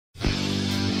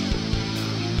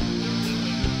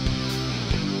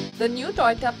The new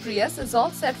Toyota Prius is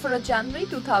all set for a January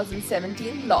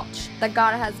 2017 launch. The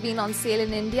car has been on sale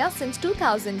in India since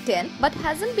 2010 but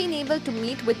hasn't been able to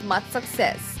meet with much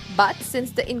success. But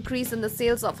since the increase in the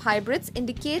sales of hybrids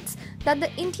indicates that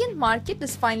the Indian market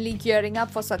is finally gearing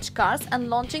up for such cars, and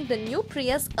launching the new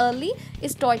Prius early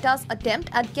is Toyota's attempt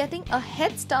at getting a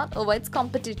head start over its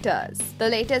competitors. The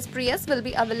latest Prius will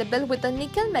be available with a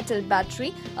nickel metal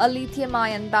battery, a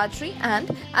lithium-ion battery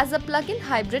and as a plug-in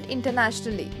hybrid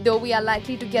internationally, though we are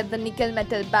likely to get the nickel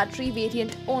metal battery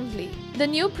variant only. The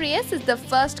new Prius is the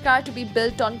first car to be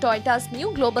built on Toyota's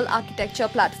new global architecture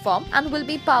platform and will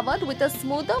be powered with a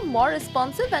smoother, more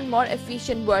responsive and more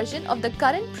efficient version of the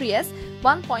current Prius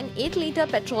 1.8-litre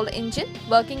petrol engine,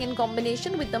 working in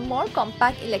combination with a more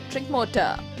compact electric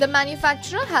motor. The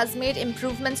manufacturer has made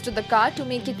improvements to the car to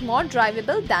make it more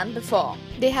drivable than before.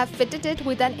 They have fitted it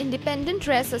with an independent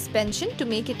rear suspension to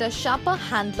make it a sharper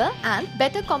handler and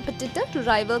better competitor to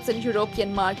rivals in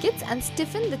European markets, and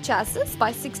stiffen the chassis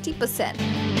by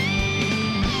 60%.